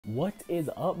What is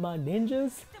up, my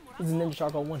ninjas? This is Ninja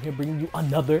Shark 1 here, bringing you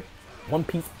another One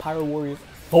Piece Pirate Warriors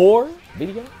 4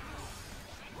 video.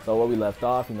 So where we left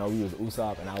off, you know, we was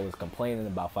Usopp, and I was complaining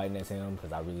about fighting as him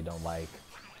because I really don't like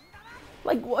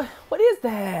what is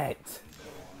that?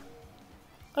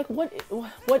 Like what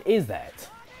is that?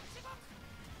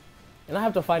 And I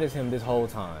have to fight as him this whole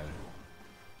time.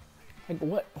 Like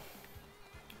what?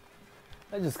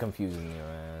 That just confuses me,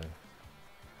 man.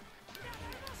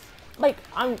 Like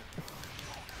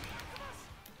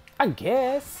I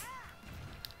guess.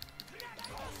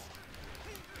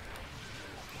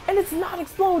 And it's not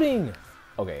exploding.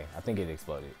 Okay, I think it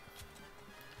exploded.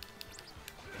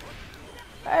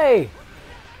 Hey!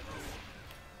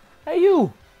 Hey,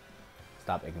 you!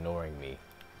 Stop ignoring me.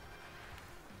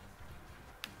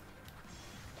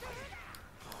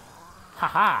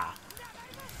 Haha!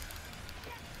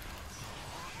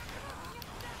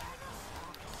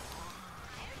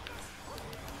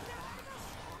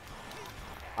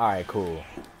 Alright, cool.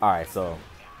 Alright, so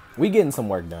we getting some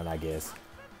work done, I guess.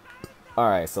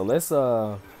 Alright, so let's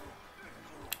go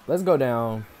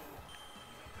down.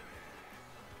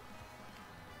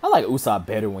 I like Usopp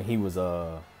better when he was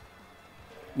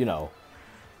you know,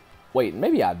 wait,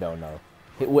 maybe I don't know.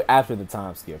 After the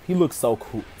time skip, he looks so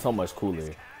cool, so much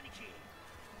cooler.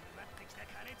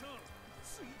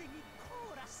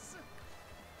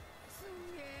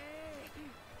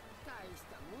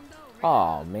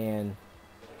 Oh man.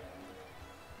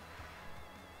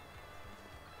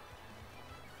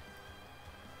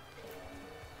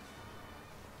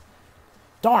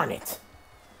 Darn it.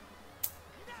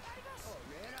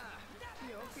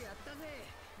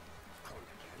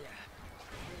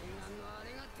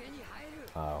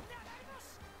 Oh.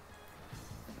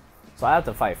 So I have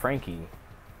to fight Frankie.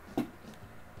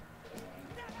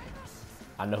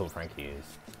 I know who Frankie is.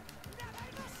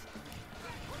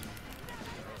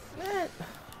 Man.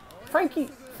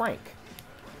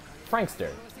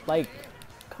 Frankster. Like,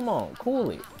 come on,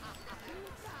 cool it.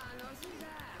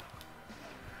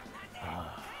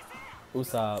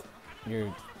 Usopp,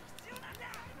 your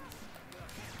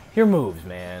moves,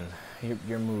 man.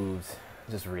 Your moves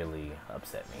just really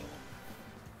upset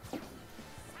me.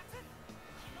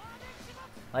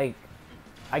 Like,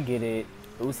 I get it.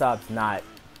 Usopp's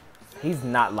he's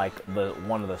not like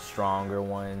one of the stronger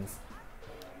ones.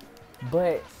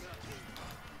 But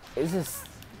it's just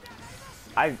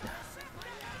I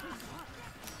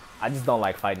just don't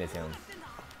like fighting as him.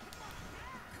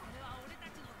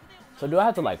 So do I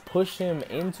have to like push him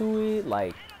into it?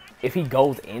 Like, if he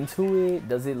goes into it,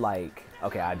 does it like...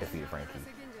 Okay, I defeated Frankie.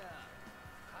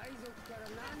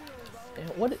 And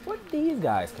where did these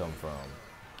guys come from?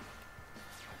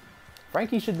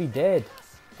 Frankie should be dead.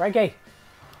 Frankie!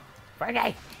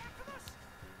 Frankie!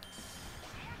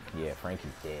 Yeah,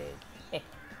 Frankie's dead.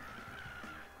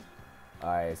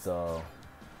 Alright, so...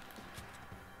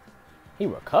 He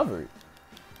recovered?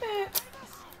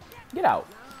 Get out.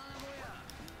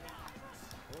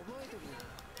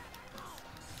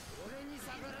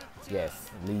 Yes,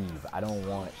 leave. I don't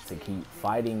want to keep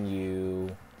fighting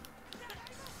you.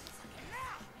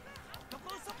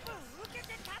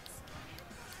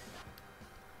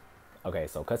 Okay,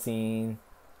 so cutscene.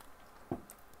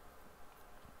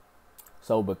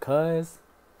 So because...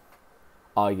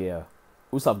 Oh yeah,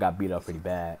 Usopp got beat up pretty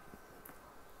bad.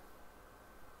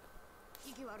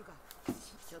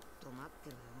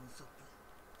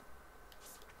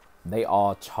 They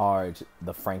all charged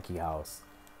the Frankie house.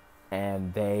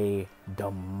 And they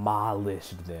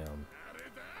demolished them.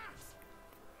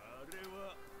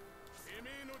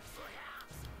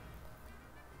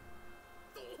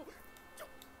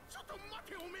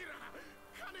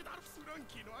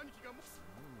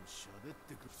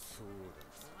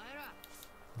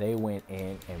 They went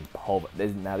in and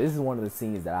pulverized. Now this is one of the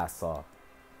scenes that I saw.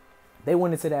 They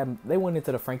went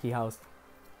into the Frankie house.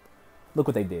 Look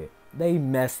what they did. They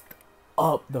messed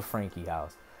up the Frankie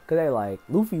house. Cause they like,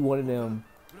 Luffy, one of them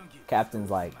captains,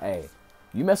 like, hey,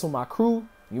 you mess with my crew,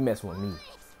 you mess with me.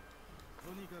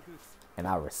 And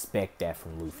I respect that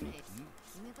from Luffy.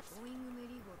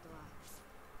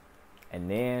 And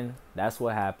then that's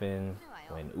what happened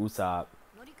when Usopp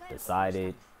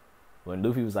decided, when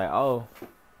Luffy was like, oh,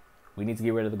 we need to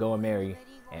get rid of the Go and Marry.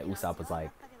 And Usopp was like,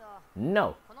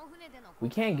 no, we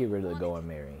can't get rid of the Go and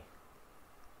Marry.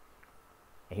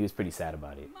 And he was pretty sad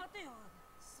about it.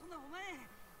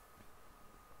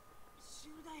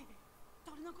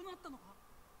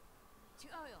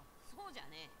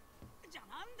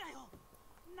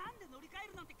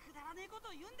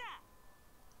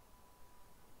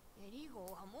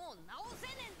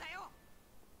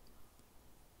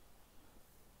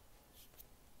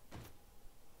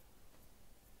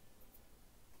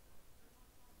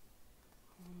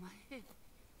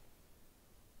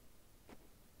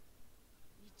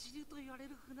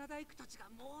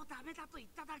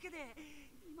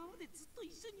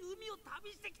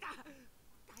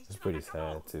 It's pretty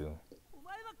sad too.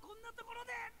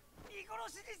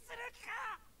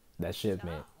 That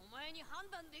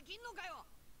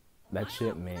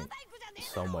ship meant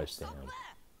so much to him.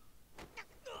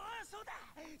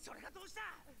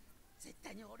 絶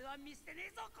対に俺は見捨てね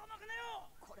えぞこの船を。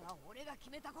これは俺が決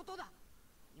めたことだ。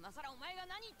今さらお前が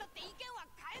何言ったって意見は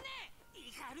変えねえ。い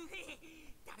いかルフィ、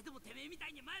誰でもてめえみた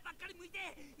いに前ばっかり向いて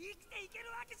生きていける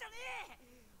わけじゃねえ。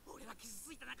俺は傷つ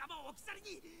いた仲間を置き去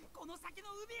りにこの先の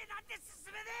海へなんて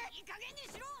進めねえ。いい加減に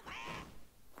しろお前。ル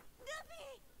フ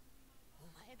ィ、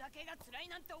お前だけが辛い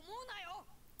なんて思うなよ。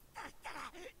だったら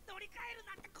乗り換える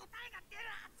なんて答えが出る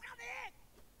はずがねえ。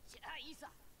じゃあいいさ。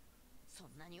そ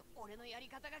んなに俺のやり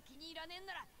方が気に入らねえん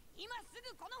なら今す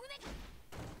ぐこの船に。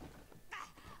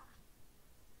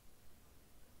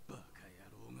バカ野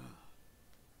郎が。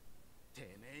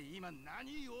てめえ今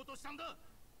何言おうとしたんだ。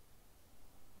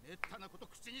めったなこと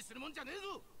口にするもんじゃねえ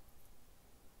ぞ。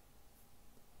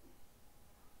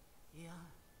いや、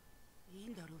いい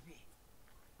んだルフィ。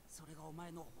それがお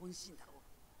前の本心だろ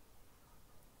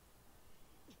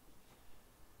う。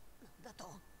なんだ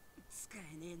と。使え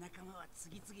ねえ仲間は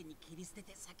次々に切り捨て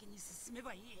て先に進め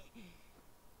ばいい。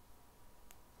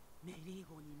メリー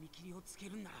号に見切りをつけ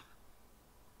るんなら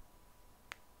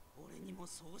俺にも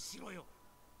そうしろよ。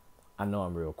 I know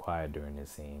I'm real quiet during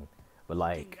this scene, but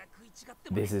like,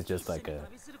 this is just like a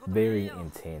very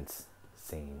intense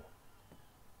scene.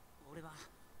 俺は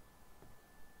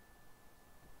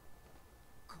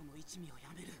この一味をや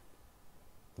める。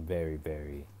 Very,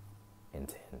 very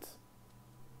intense.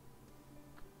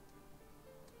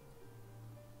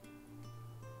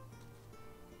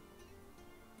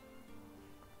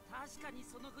 確かに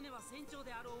その船は船長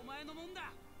であるお前のもんだ。だ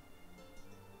か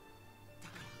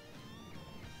ら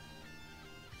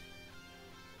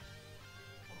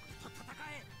俺と戦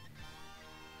え。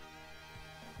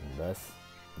 And thus,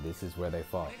 this is where they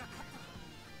fought.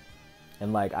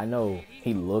 And like, I know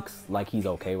he looks like he's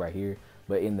okay right here,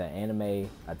 but in the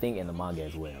anime, I think in the manga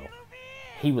as well,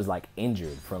 he was like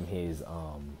injured from his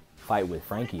fight with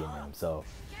Frankie and them, so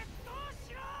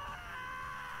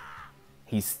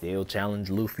he still challenged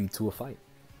Luffy to a fight.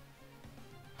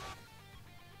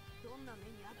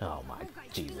 Oh my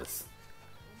Jesus.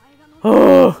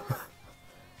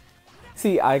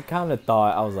 See, I kind of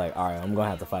thought, I was like, alright, I'm gonna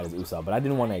have to fight as Usopp, but I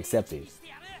didn't want to accept it.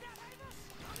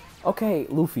 Okay,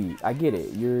 Luffy, I get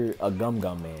it. You're a Gum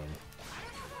Gum man.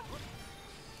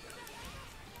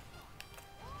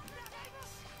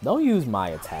 Don't use my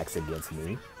attacks against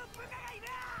me.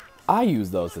 I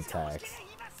use those attacks.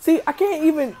 See, I can't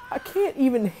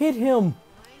even hit him.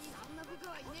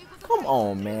 Come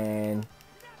on, man.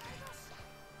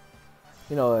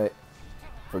 You know what?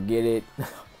 Forget it.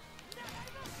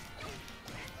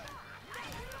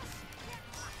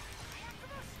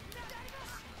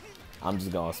 I'm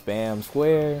just gonna spam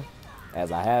square,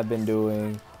 as I have been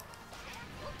doing.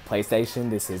 PlayStation,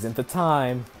 this isn't the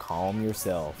time. Calm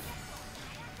yourself.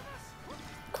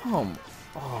 Come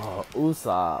on,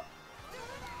 Usopp.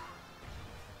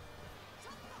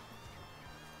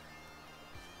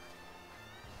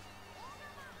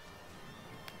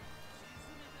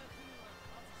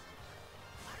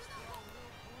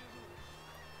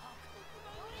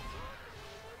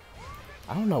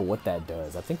 I don't know what that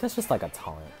does. I think that's just like a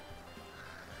taunt.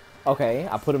 Okay,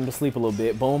 I put him to sleep a little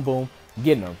bit. Boom, boom.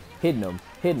 Getting him. Hitting him.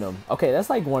 Hitting him. Okay, that's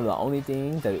like one of the only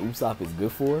things that Usopp is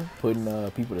good for.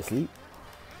 Putting people to sleep.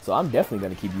 So I'm definitely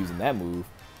going to keep using that move.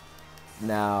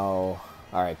 Now,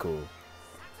 alright, cool.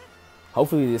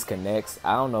 Hopefully this connects.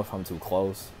 I don't know if I'm too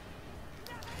close.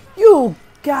 You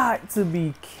got to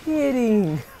be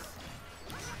kidding.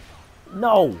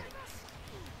 No.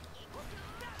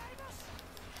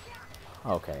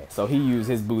 Okay, so he used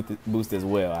his boost as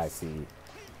well, I see.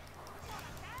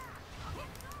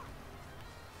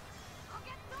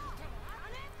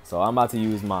 So I'm about to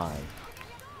use mine.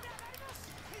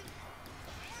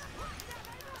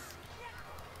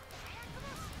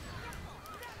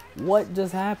 What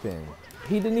just happened?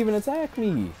 He didn't even attack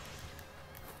me.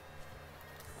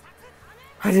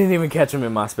 I didn't even catch him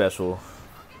in my special.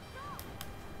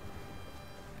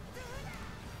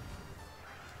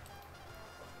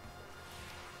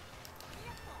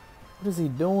 What is he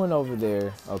doing over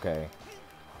there? Okay.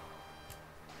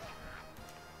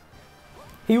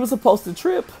 He was supposed to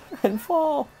trip and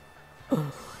fall.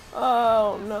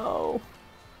 Oh no.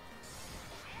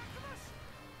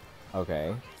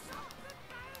 Okay.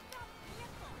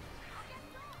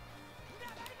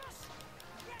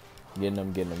 Getting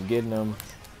him, getting him, getting him.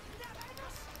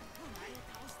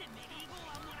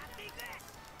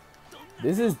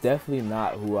 This is definitely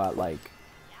not who I like.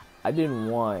 I didn't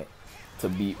want to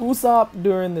be Usopp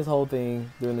during this whole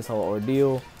thing, during this whole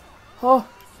ordeal. Huh.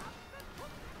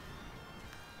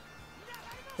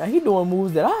 Now he doing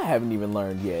moves that I haven't even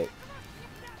learned yet.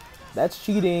 That's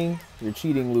cheating. You're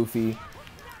cheating, Luffy.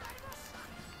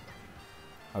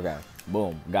 Okay.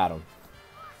 Boom. Got him.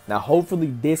 Now hopefully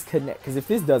this connect. Because if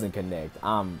this doesn't connect,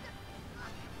 I'm...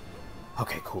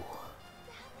 Okay, cool.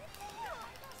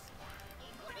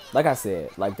 Like I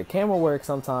said, like the camera work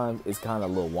sometimes is kind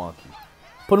of a little wonky.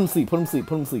 Put him to sleep. Put him to sleep.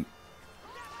 Put him to sleep.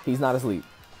 He's not asleep.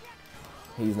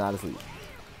 He's not asleep.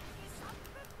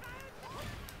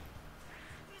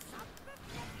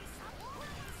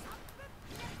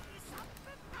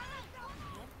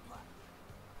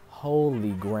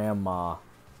 Holy grandma.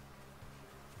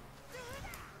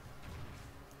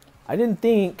 I didn't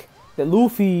think that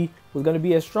Luffy was going to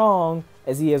be as strong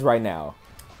as he is right now.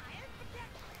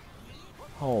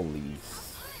 Holy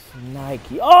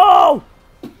Nike. Oh!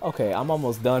 Okay, I'm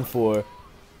almost done for.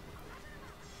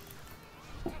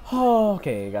 Oh,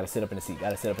 okay, gotta sit up in the seat.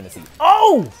 Gotta sit up in the seat.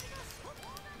 Oh!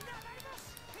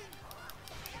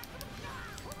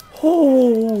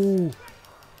 Oh!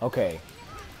 Okay.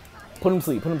 Put him to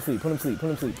sleep. Put him to sleep. Put him to sleep. Put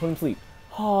him to sleep. Put him to sleep.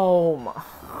 Oh my.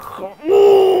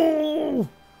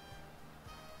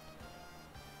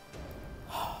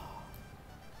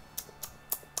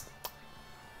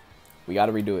 We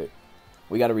gotta redo it.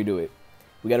 We gotta redo it.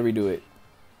 We gotta redo it.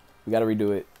 We gotta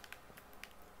redo it.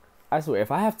 I swear,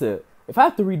 if I have to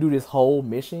redo this whole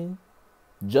mission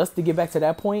just to get back to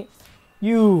that point,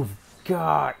 you've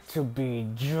got to be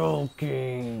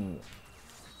joking.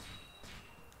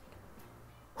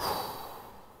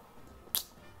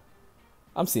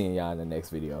 I'm seeing y'all in the next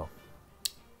video.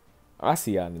 I'll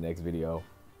see y'all in the next video.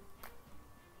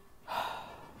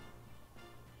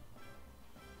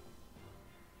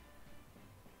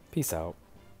 Peace out.